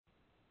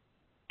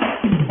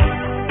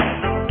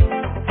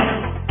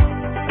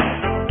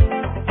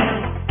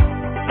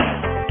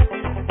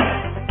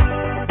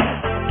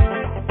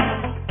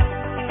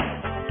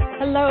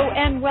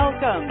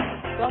and welcome.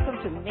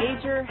 Welcome to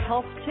Major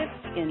Health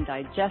Tips in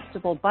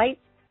Digestible Bites.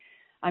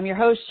 I'm your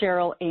host,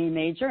 Cheryl A.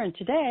 Major, and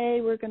today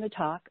we're going to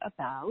talk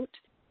about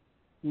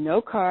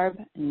no carb,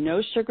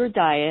 no sugar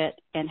diet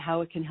and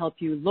how it can help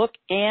you look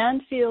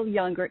and feel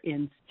younger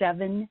in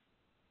 7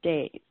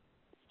 days.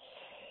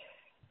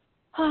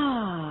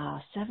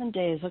 7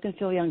 days, look and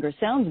feel younger.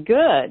 Sounds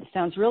good.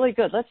 Sounds really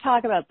good. Let's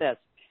talk about this.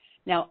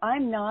 Now,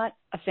 I'm not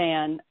a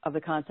fan of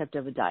the concept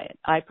of a diet.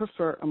 I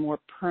prefer a more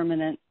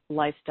permanent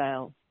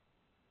lifestyle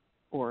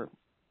or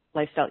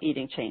lifestyle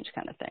eating change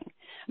kind of thing.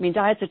 I mean,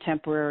 diets are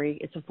temporary.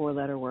 It's a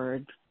 4-letter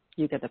word.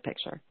 You get the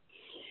picture.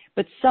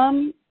 But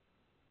some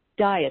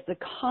diets, the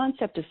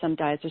concept of some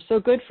diets are so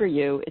good for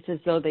you, it's as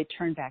though they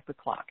turn back the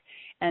clock.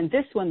 And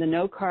this one, the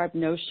no carb,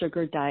 no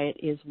sugar diet,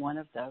 is one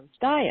of those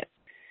diets.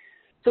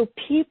 So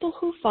people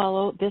who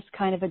follow this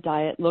kind of a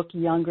diet look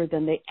younger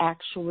than they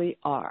actually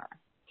are.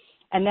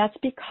 And that's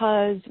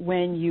because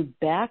when you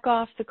back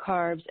off the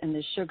carbs and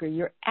the sugar,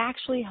 you're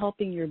actually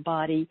helping your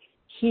body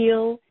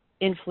heal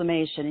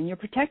inflammation, and you're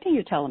protecting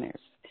your telomeres.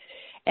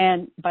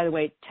 And by the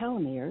way,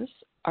 telomeres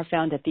are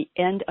found at the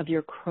end of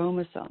your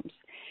chromosomes.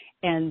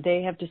 And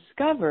they have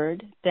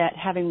discovered that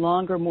having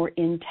longer, more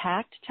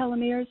intact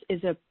telomeres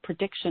is a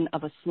prediction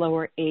of a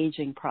slower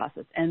aging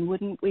process. And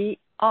wouldn't we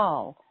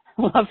all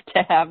love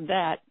to have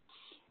that?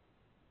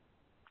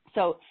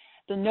 So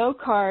the no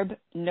carb,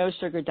 no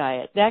sugar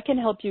diet, that can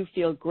help you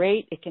feel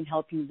great. It can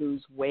help you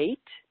lose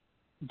weight.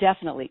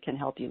 Definitely can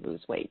help you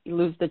lose weight. You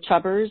lose the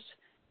chubbers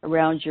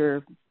around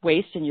your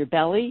waist and your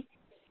belly.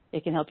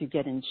 It can help you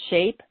get in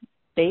shape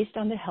based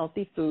on the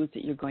healthy foods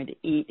that you're going to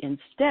eat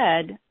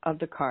instead of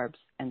the carbs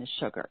and the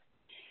sugar.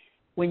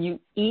 When you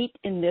eat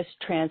in this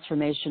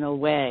transformational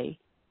way,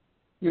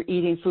 you're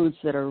eating foods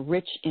that are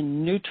rich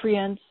in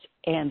nutrients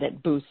and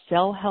that boost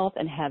cell health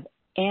and have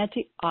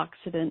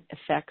antioxidant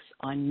effects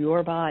on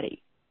your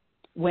body.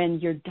 When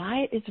your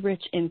diet is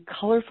rich in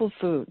colorful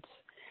foods,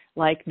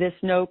 like this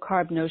no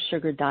carb, no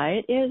sugar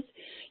diet is,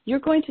 you're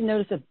going to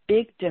notice a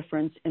big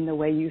difference in the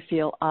way you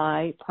feel,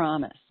 I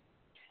promise.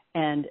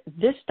 And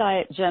this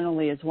diet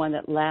generally is one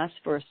that lasts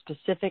for a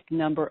specific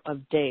number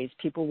of days.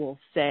 People will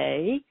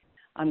say,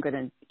 I'm going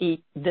to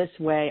eat this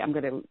way. I'm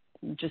going to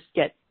just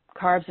get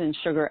carbs and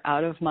sugar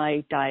out of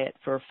my diet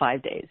for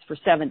 5 days, for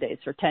 7 days,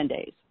 for 10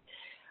 days.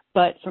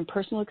 But from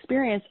personal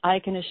experience, I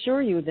can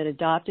assure you that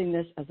adopting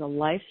this as a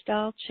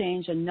lifestyle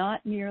change and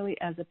not merely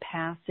as a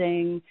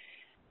passing,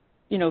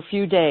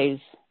 few days,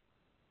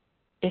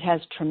 it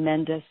has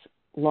tremendous,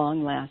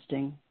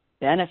 long-lasting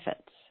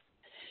benefits.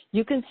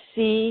 You can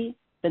see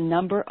the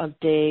number of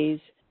days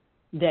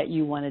that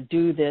you want to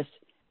do this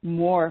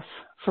morph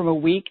from a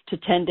week to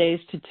 10 days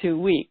to 2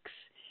 weeks.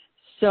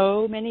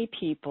 So many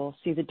people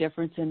see the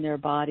difference in their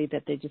body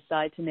that they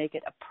decide to make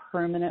it a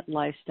permanent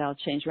lifestyle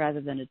change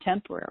rather than a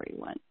temporary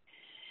one.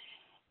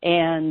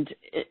 And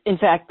in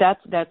fact,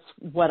 that's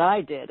what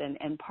I did.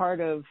 And part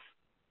of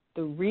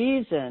the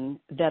reason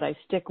that I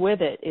stick with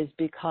it is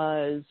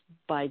because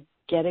by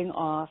getting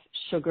off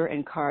sugar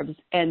and carbs,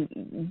 and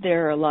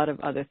there are a lot of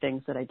other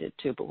things that I did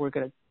too, but we're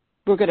going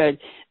to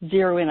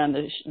zero in on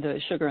the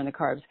sugar and the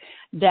carbs.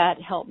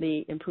 That helped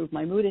me improve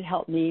my mood. It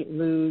helped me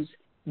lose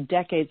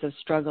decades of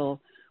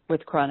struggle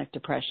with chronic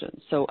depression.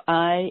 So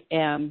I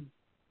am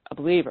a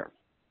believer.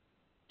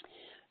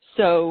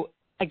 So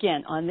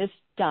again, on this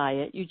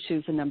diet, you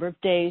choose a number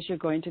of days you're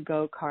going to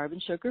go carb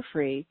and sugar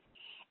free.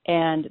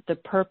 And the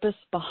purpose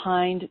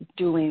behind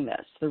doing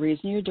this, the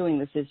reason you're doing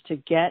this is to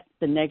get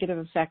the negative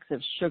effects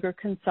of sugar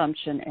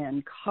consumption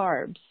and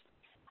carbs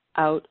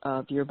out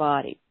of your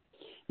body.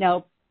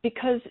 Now,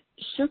 because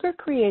sugar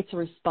creates a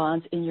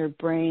response in your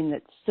brain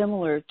that's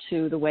similar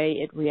to the way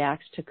it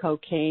reacts to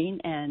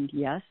cocaine, and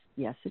yes,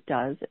 it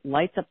does. It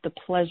lights up the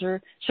pleasure,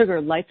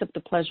 sugar lights up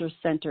the pleasure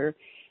center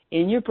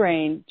in your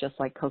brain just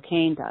like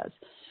cocaine does.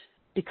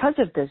 Because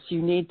of this,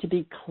 you need to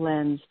be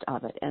cleansed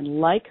of it. And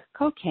like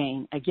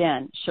cocaine,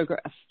 again, sugar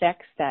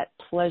affects that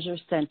pleasure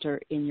center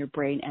in your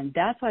brain. And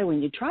that's why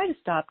when you try to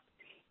stop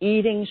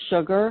eating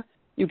sugar,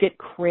 you get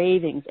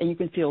cravings and you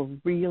can feel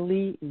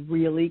really,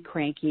 really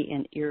cranky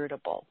and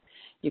irritable.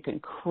 You can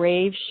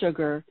crave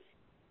sugar,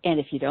 and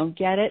if you don't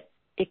get it,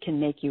 it can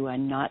make you a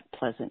not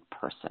pleasant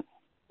person.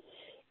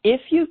 If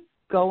you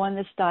go on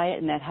this diet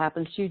and that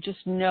happens to you,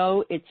 just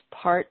know it's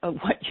part of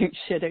what you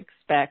should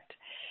expect.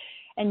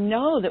 And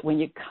know that when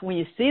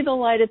you see the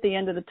light at the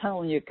end of the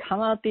tunnel and you come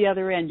out the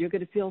other end, you're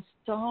going to feel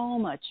so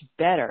much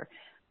better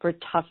for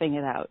toughing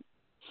it out.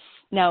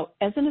 Now,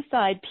 as an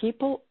aside,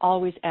 people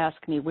always ask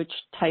me which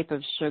type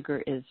of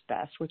sugar is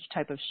best, which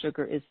type of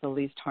sugar is the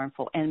least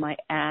harmful. And my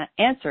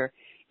answer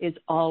is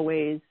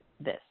always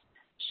this: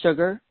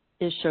 sugar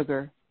is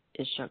sugar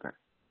is sugar.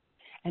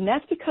 And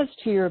that's because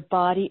to your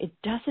body, it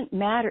doesn't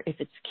matter if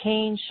it's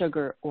cane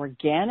sugar,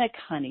 organic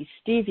honey,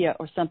 stevia,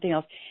 or something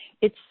else.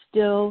 It's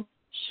still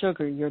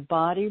sugar. Your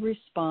body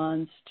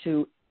responds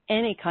to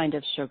any kind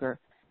of sugar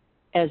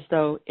as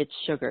though it's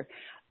sugar.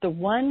 The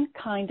one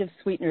kind of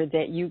sweetener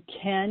that you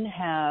can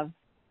have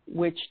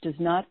which does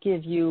not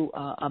give you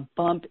a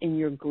bump in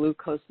your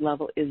glucose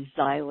level is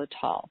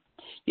xylitol.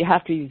 You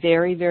have to be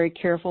very, very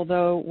careful,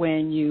 though,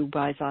 when you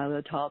buy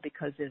xylitol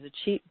because there's a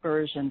cheap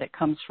version that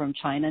comes from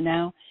China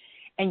now,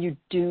 and you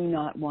do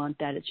not want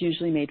that. It's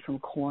usually made from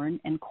corn,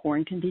 and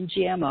corn can be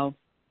GMO,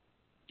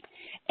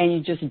 and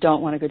you just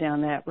don't want to go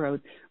down that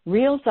road.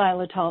 Real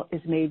xylitol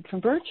is made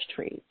from birch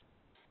trees.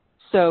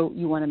 So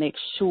you want to make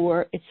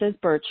sure it says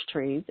birch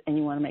trees, and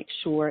you want to make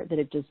sure that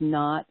it does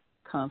not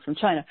come from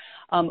China.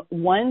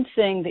 One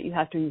thing that you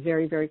have to be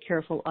very, very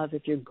careful of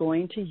if you're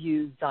going to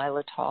use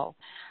xylitol,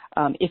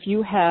 if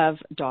you have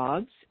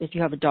dogs, if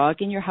you have a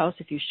dog in your house,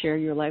 if you share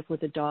your life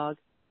with a dog,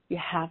 you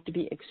have to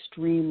be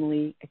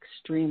extremely,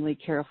 extremely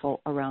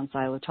careful around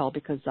xylitol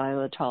because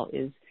xylitol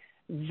is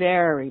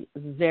very,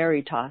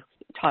 very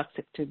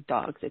toxic to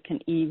dogs. It can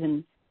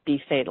even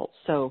be fatal.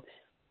 So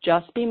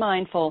just be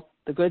mindful.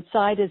 The good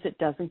side is it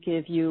doesn't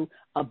give you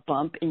a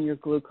bump in your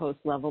glucose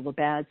level. The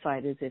bad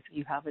side is if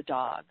you have a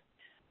dog,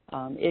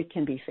 it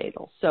can be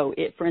fatal. So,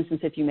 for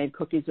instance, if you made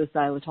cookies with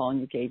xylitol and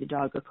you gave your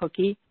dog a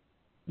cookie,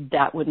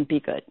 that wouldn't be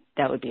good.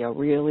 That would be a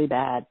really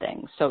bad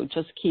thing. So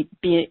just keep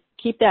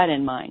that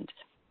in mind.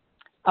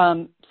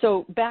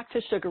 So back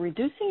to sugar,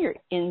 reducing your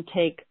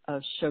intake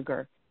of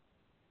sugar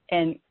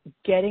and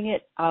getting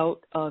it out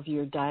of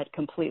your diet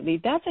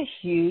completely, that's a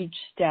huge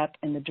step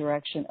in the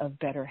direction of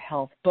better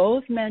health,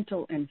 both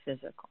mental and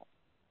physical.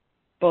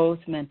 Both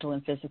mental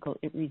and physical.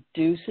 It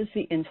reduces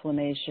the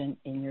inflammation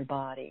in your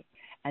body,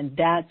 and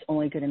that's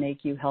only going to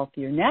make you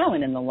healthier now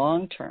and in the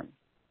long term.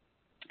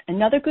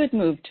 Another good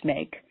move to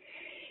make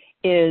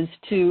is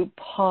to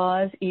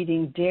pause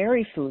eating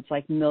dairy foods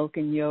like milk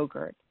and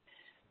yogurt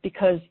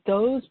because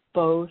those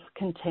both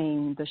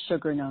contain the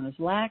sugar known as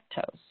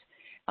lactose.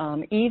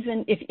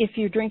 Even if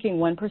you're drinking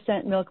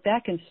 1% milk,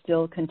 that can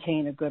still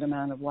contain a good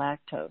amount of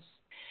lactose.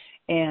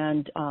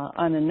 And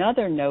on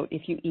another note,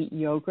 if you eat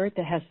yogurt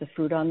that has the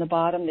fruit on the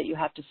bottom that you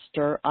have to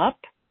stir up,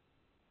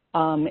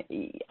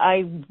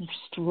 I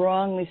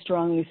strongly,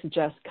 strongly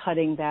suggest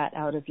cutting that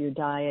out of your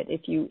diet.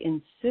 If you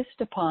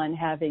insist upon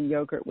having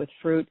yogurt with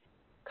fruit,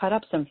 cut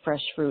up some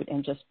fresh fruit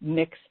and just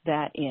mix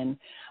that in.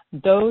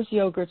 Those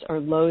yogurts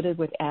are loaded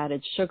with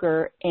added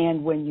sugar,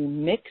 and when you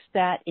mix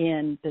that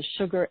in, the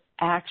sugar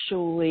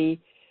actually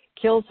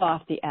kills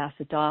off the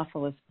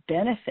acidophilus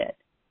benefit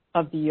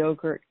of the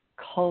yogurt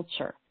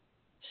culture.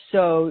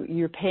 So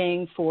you're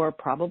paying for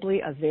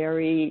probably a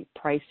very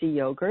pricey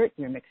yogurt.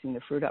 You're mixing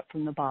the fruit up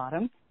from the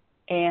bottom,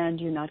 and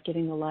you're not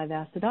getting the live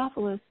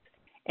acidophilus,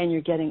 and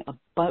you're getting a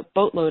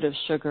boatload of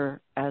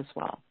sugar as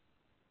well.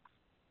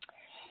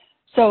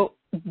 So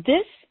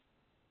this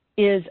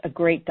is a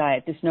great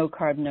diet, this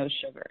no-carb,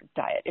 no-sugar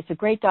diet. It's a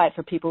great diet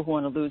for people who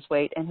want to lose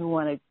weight and who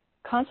want to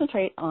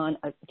concentrate on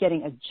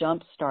getting a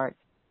jump start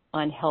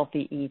on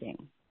healthy eating.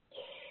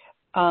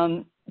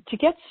 To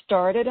get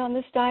started on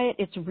this diet,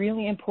 it's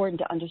really important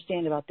to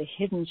understand about the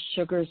hidden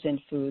sugars in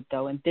food,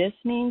 though, and this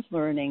means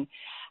learning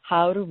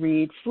how to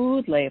read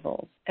food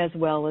labels as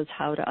well as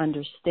how to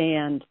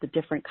understand the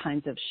different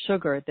kinds of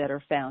sugar that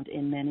are found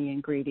in many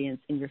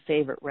ingredients in your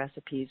favorite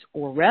recipes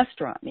or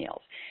restaurant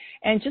meals.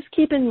 And just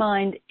keep in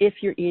mind if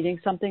you're eating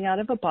something out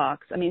of a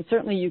box, I mean,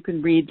 certainly you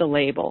can read the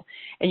label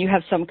and you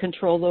have some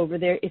control over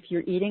there. If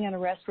you're eating in a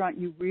restaurant,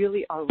 you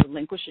really are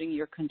relinquishing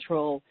your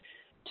control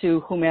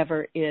to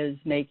whomever is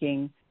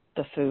making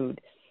the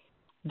food.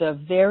 The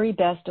very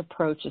best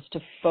approach is to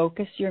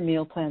focus your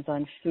meal plans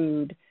on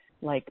food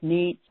like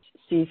meats,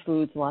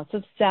 seafoods, lots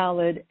of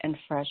salad, and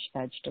fresh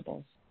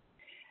vegetables.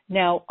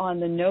 Now, on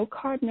the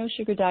no-carb,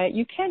 no-sugar diet,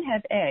 you can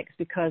have eggs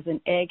because an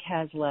egg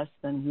has less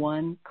than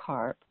 1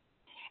 carb.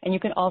 And you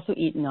can also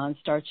eat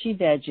non-starchy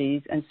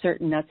veggies and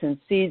certain nuts and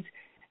seeds.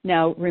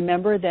 Now,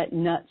 remember that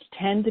nuts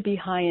tend to be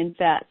high in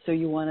fat, so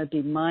you want to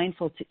be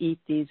mindful to eat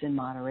these in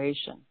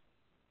moderation.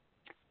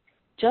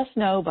 Just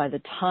know by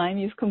the time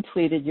you've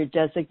completed your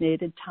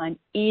designated time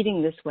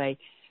eating this way,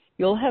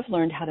 you'll have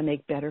learned how to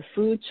make better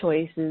food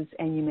choices,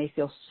 and you may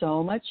feel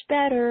so much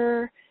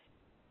better.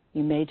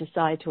 You may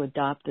decide to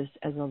adopt this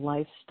as a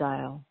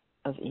lifestyle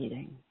of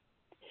eating.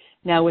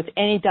 Now, with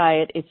any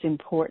diet, it's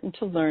important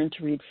to learn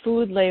to read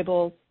food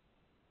labels,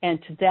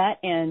 and to that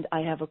end,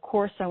 I have a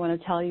course I want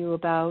to tell you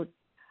about.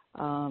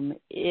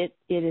 It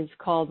is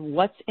called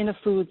What's in a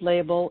Food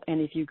Label,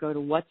 and if you go to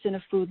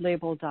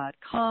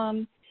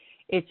what'sinafoodlabel.com,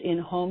 it's in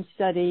home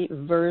study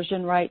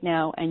version right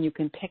now, and you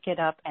can pick it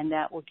up, and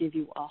that will give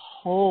you a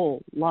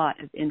whole lot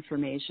of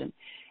information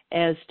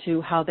as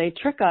to how they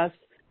trick us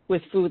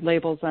with food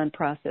labels on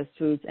processed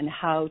foods and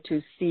how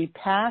to see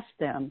past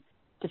them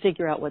to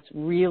figure out what's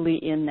really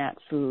in that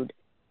food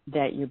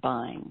that you're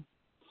buying.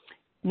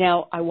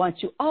 Now, I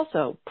want you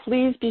also,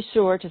 please be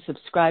sure to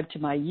subscribe to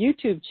my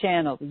YouTube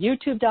channel,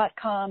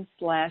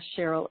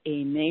 youtube.com/Cheryl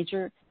A.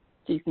 Major,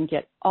 so you can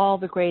get all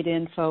the great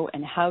info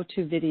and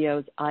how-to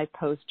videos I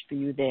post for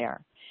you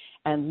there.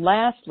 And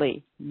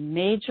lastly,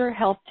 Major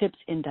Health Tips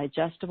in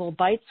Digestible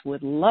Bites.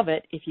 Would love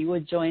it if you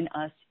would join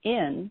us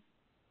in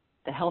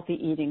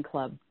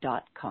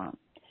thehealthyeatingclub.com.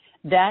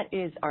 That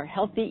is our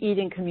healthy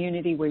eating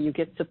community where you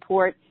get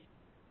support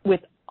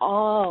with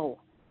all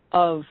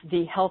of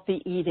the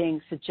healthy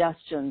eating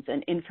suggestions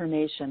and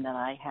information that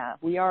I have.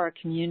 We are a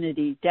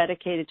community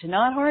dedicated to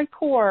not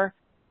hardcore,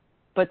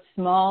 but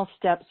small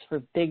steps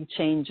for big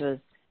changes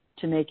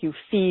to make you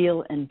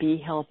feel and be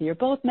healthier,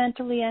 both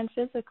mentally and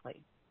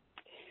physically.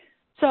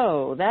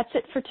 So that's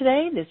it for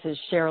today. This is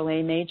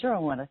Cheryl A. Major. I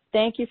want to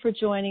thank you for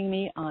joining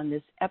me on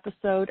this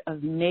episode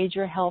of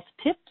Major Health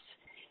Tips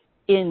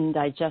in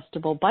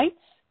Digestible Bites,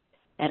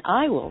 and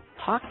I will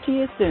talk to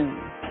you soon.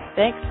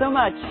 Thanks so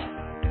much.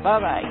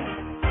 Bye-bye.